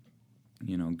 grab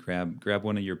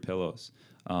one of your pillows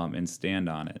and stand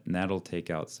on it, and that'll take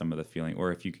out some of the feeling.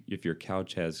 Or if your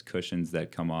couch has cushions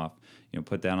that come off,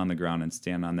 put that on the ground and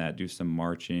stand on that. Do some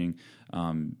marching,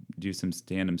 do some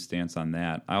tandem stance on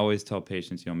that. I always tell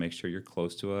patients, make sure you're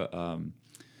close to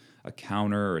a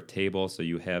counter or a table so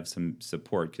you have some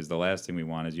support, because the last thing we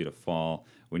want is you to fall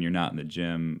when you're not in the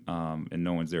gym and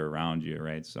no one's there around you,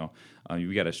 right? So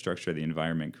we got to structure the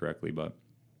environment correctly, but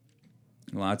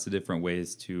lots of different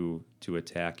ways to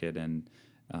attack it and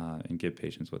give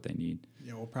patients what they need.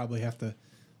 Yeah, we'll probably have to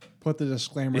put the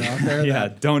disclaimer out there. Yeah,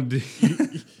 don't do.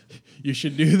 You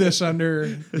should do this under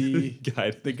the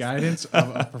the guidance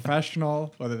of a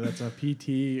professional, whether that's a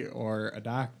PT or a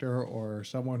doctor or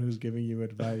someone who's giving you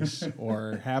advice,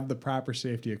 or have the proper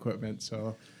safety equipment.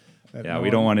 So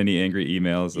we don't want any angry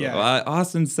emails. Yeah.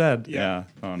 Austin said. Yeah.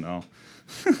 Oh no.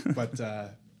 But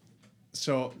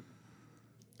so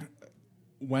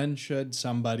when should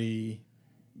somebody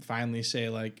finally say,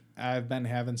 like, I've been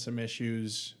having some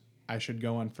issues, I should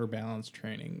go in for balance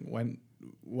training?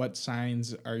 What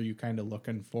signs are you kind of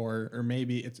looking for? Or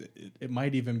maybe it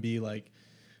might even be like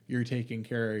you're taking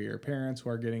care of your parents who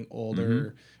are getting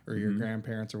older, or your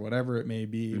grandparents, or whatever it may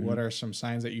be. What are some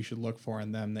signs that you should look for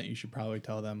in them that you should probably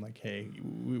tell them, like, hey,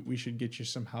 we should get you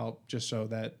some help, just so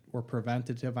that we're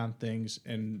preventative on things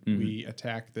and we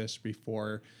attack this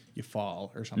before you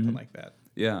fall, or something like that?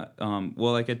 Yeah.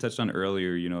 Well, like I touched on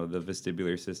earlier, the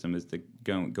vestibular system is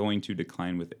going to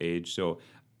decline with age. So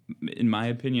in my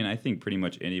opinion, I think pretty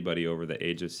much anybody over the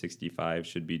age of 65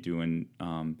 should be doing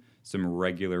some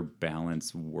regular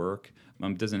balance work.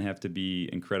 It doesn't have to be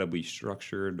incredibly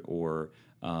structured or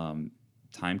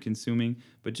time consuming,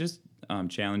 but just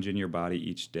challenging your body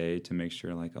each day to make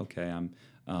sure, like, okay,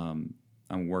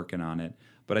 I'm working on it.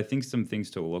 But I think some things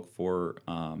to look for,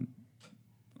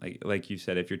 like you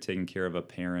said, if you're taking care of a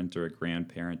parent or a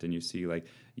grandparent and you see, like,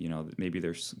 maybe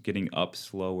they're getting up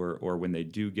slower, or when they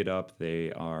do get up,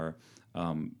 they are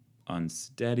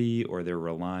unsteady, or they're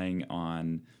relying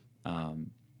on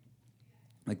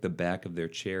like the back of their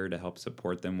chair to help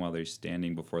support them while they're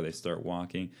standing before they start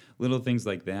walking. Little things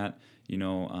like that,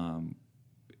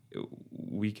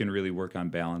 we can really work on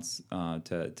balance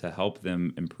to help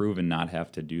them improve and not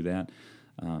have to do that.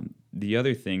 The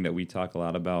other thing that we talk a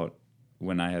lot about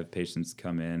when I have patients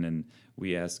come in, and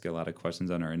we ask a lot of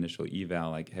questions on our initial eval,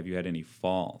 like, have you had any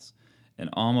falls? And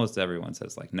almost everyone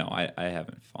says, like, no, I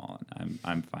haven't fallen.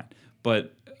 I'm fine.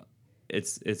 But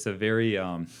it's a very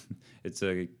it's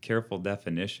a careful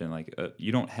definition. Like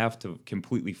you don't have to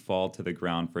completely fall to the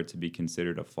ground for it to be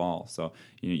considered a fall. So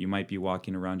you might be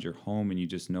walking around your home and you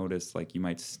just notice like you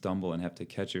might stumble and have to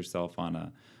catch yourself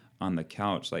on the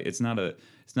couch. Like it's not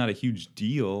a huge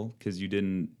deal because you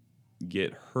didn't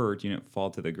get hurt, you didn't fall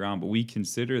to the ground, but we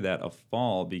consider that a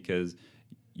fall because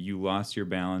you lost your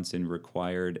balance and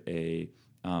required a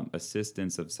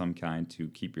assistance of some kind to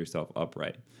keep yourself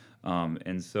upright. And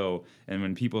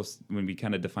when we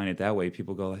kind of define it that way,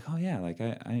 people go like, oh yeah, like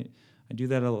I do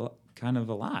that kind of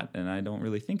a lot, and I don't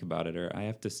really think about it, or I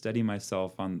have to steady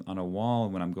myself on a wall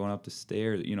when I'm going up the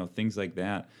stairs, things like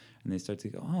that. And they start to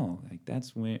go, oh, like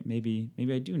that's when maybe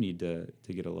I do need to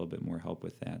get a little bit more help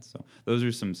with that. So those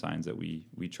are some signs that we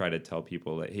try to tell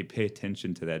people that, hey, pay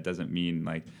attention to that. Doesn't mean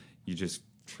like you just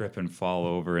trip and fall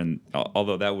over, and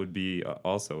although that would be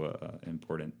also an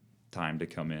important time to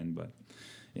come in, but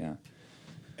yeah.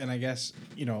 And I guess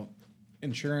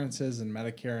insurances and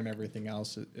Medicare and everything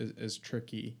else is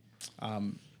tricky,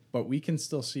 but we can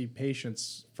still see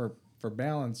patients for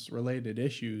balance related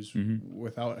issues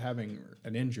without having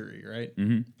an injury, right?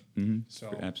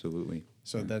 So absolutely.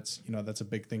 So that's a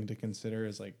big thing to consider,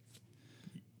 is like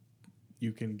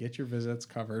you can get your visits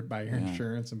covered by your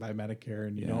insurance and by Medicare,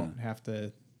 and you don't have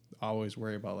to always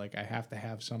worry about like I have to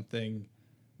have something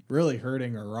really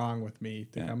hurting or wrong with me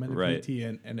to come into PT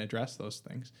and address those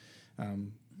things.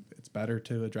 It's better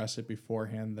to address it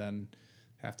beforehand than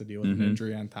have to deal with an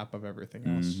injury on top of everything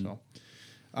else. So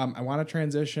I want to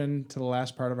transition to the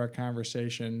last part of our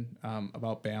conversation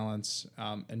about balance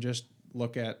and just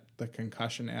look at the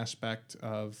concussion aspect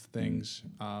of things.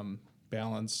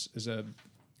 Balance is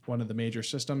one of the major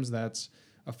systems that's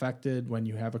affected when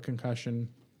you have a concussion.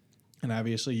 And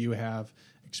obviously you have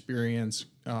experience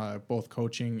both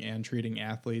coaching and treating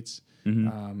athletes,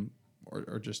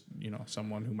 or just,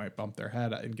 someone who might bump their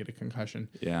head and get a concussion.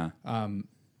 Yeah.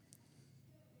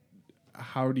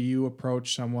 How do you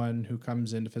approach someone who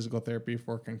comes into physical therapy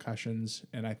for concussions?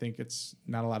 And I think it's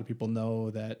not a lot of people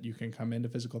know that you can come into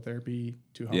physical therapy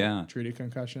to help treat a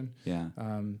concussion. Yeah.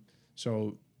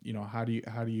 So,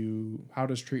 how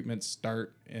does treatment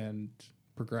start and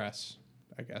progress,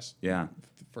 I guess,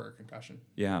 for a concussion?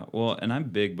 Yeah. Well, and I'm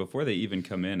big before they even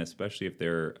come in, especially if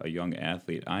they're a young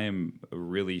athlete. I am a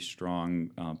really strong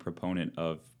proponent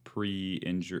of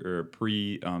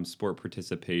pre-injury or sport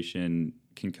participation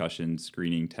concussion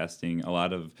screening testing. A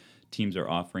lot of teams are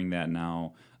offering that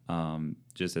now,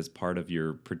 just as part of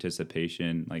your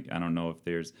participation. Like, I don't know if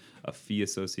there's a fee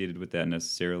associated with that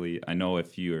necessarily. I know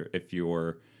if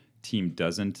your team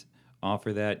doesn't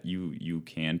offer that, you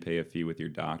can pay a fee with your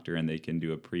doctor, and they can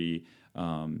do a pre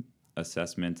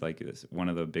assessment. Like one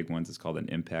of the big ones is called an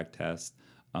impact test,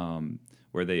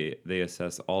 where they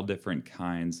assess all different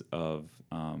kinds of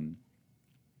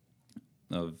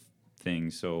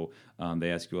things. So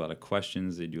they ask you a lot of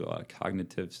questions. They do a lot of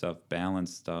cognitive stuff,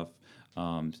 balance stuff,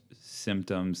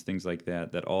 symptoms, things like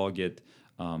that all get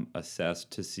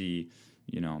assessed to see,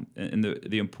 and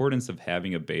the importance of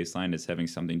having a baseline is having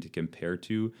something to compare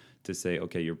to say,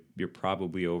 okay, you're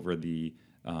probably over the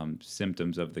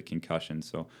symptoms of the concussion.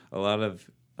 So a lot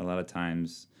of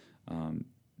times,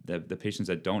 the patients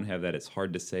that don't have that, it's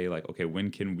hard to say like, okay, when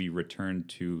can we return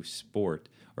to sport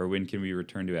or when can we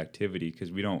return to activity, because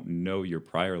we don't know your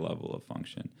prior level of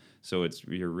function. So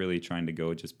you're really trying to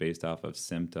go just based off of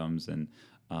symptoms and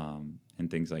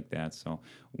things like that. So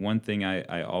one thing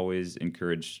I always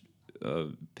encourage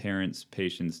parents,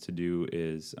 patients to do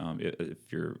is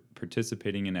if you're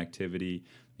participating in activity,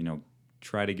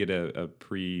 try to get a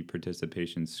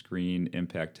pre-participation screen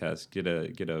impact test, get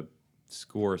a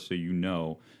score so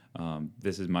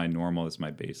this is my normal, this is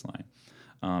my baseline.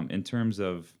 In terms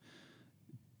of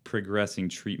progressing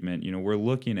treatment, we're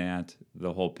looking at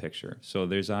the whole picture. So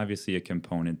there's obviously a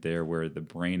component there where the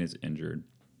brain is injured,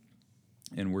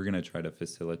 and we're going to try to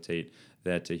facilitate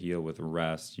that to heal with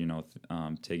rest,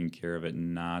 taking care of it,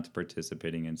 not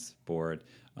participating in sport,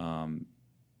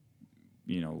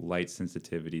 light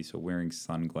sensitivity, so wearing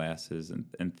sunglasses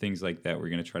and things like that. We're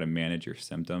going to try to manage your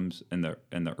symptoms in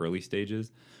the early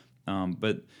stages.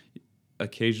 But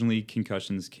occasionally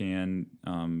concussions can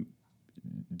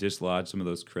dislodge some of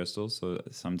those crystals. So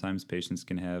sometimes patients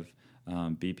can have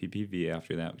BPPV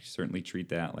after that. We certainly treat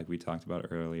that like we talked about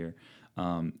earlier.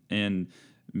 And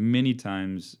many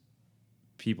times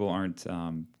people aren't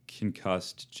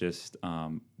concussed, just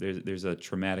there's a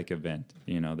traumatic event,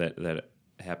 that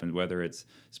happens, whether it's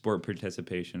sport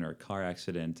participation or a car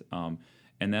accident.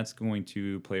 And that's going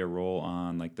to play a role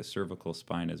on like the cervical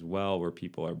spine as well, where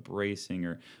people are bracing,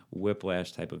 or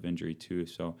whiplash type of injury too.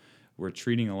 So we're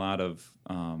treating a lot of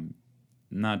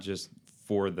not just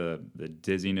for the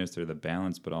dizziness or the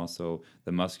balance, but also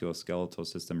the musculoskeletal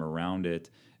system around it.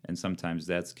 And sometimes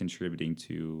that's contributing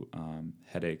to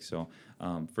headaches. So,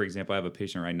 for example, I have a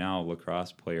patient right now, a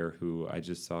lacrosse player, who I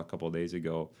just saw a couple of days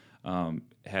ago,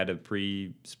 had a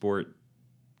pre-sport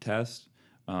test,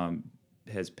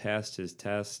 has passed his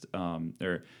test,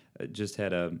 or just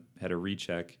had a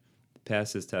recheck,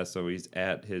 passed his test, so he's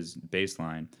at his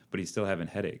baseline, but he's still having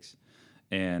headaches.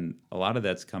 And a lot of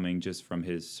that's coming just from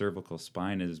his cervical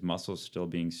spine, his muscles still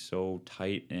being so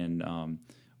tight and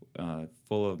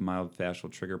full of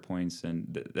myofascial trigger points,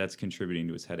 and that's contributing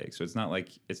to his headache. So it's not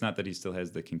that he still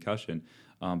has the concussion,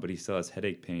 but he still has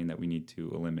headache pain that we need to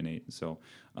eliminate. So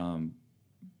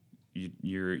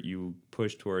you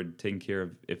push toward taking care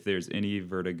of, if there's any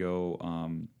vertigo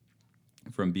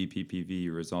from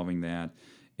BPPV, resolving that.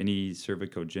 Any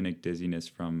cervicogenic dizziness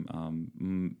from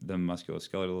the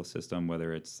musculoskeletal system,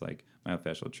 whether it's like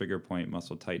myofascial trigger point,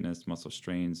 muscle tightness, muscle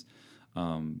strains,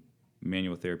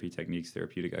 manual therapy techniques,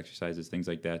 therapeutic exercises, things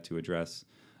like that to address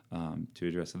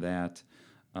that.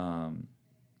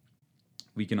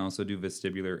 We can also do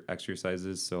vestibular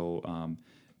exercises, so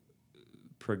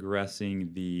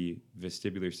progressing the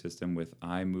vestibular system with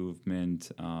eye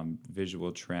movement,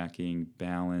 visual tracking,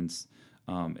 balance,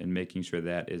 and making sure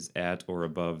that is at or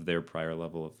above their prior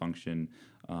level of function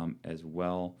as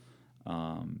well,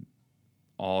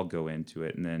 all go into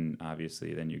it. And then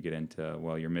obviously then you get into,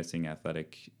 well, you're missing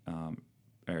athletic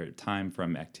or time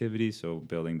from activity, so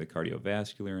building the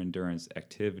cardiovascular endurance,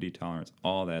 activity tolerance,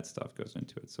 all that stuff goes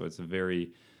into it. So it's a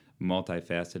very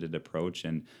multifaceted approach.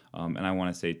 And I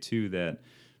want to say too that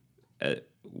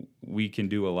we can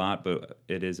do a lot, but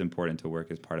it is important to work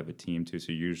as part of a team too.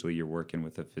 So usually you're working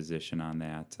with a physician on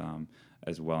that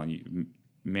as well, and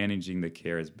managing the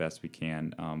care as best we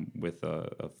can with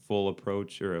a full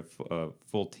approach, or a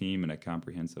full team and a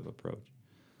comprehensive approach.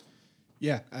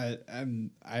 Yeah,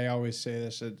 I always say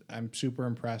this, that I'm super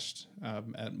impressed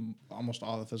at almost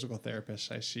all the physical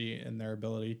therapists I see in their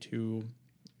ability to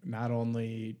not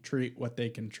only treat what they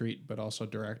can treat, but also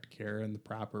direct care in the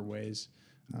proper ways.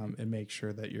 And make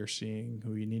sure that you're seeing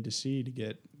who you need to see to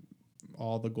get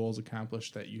all the goals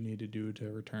accomplished that you need to do to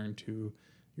return to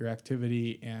your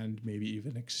activity and maybe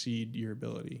even exceed your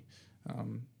ability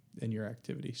in your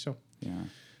activity. So, yeah,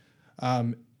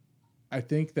 I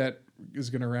think that is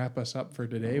going to wrap us up for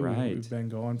today. Right. We've been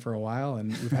going for a while, and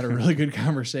we've had a really good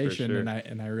conversation, sure.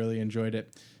 and I really enjoyed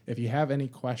it. If you have any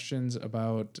questions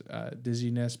about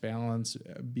dizziness, balance,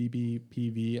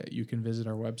 BPPV, you can visit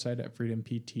our website at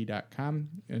freedompt.com,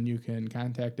 and you can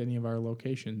contact any of our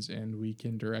locations, and we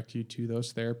can direct you to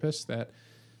those therapists that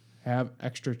have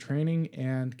extra training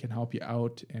and can help you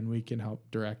out, and we can help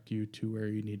direct you to where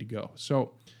you need to go.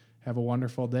 So have a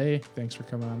wonderful day. Thanks for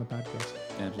coming on the podcast.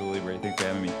 Absolutely, Ray. Thanks for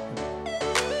having me.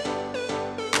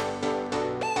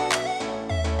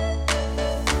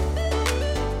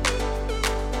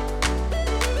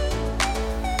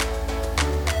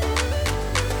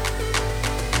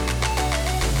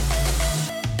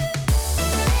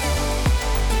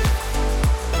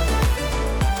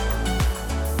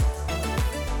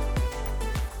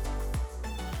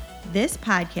 This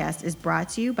podcast is brought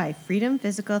to you by Freedom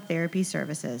Physical Therapy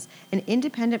Services, an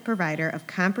independent provider of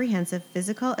comprehensive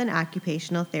physical and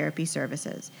occupational therapy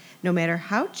services. No matter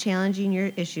how challenging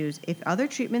your issues, if other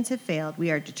treatments have failed,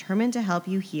 we are determined to help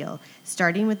you heal,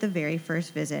 starting with the very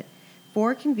first visit.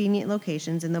 4 convenient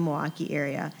locations in the Milwaukee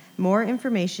area. More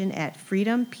information at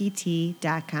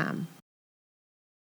freedompt.com.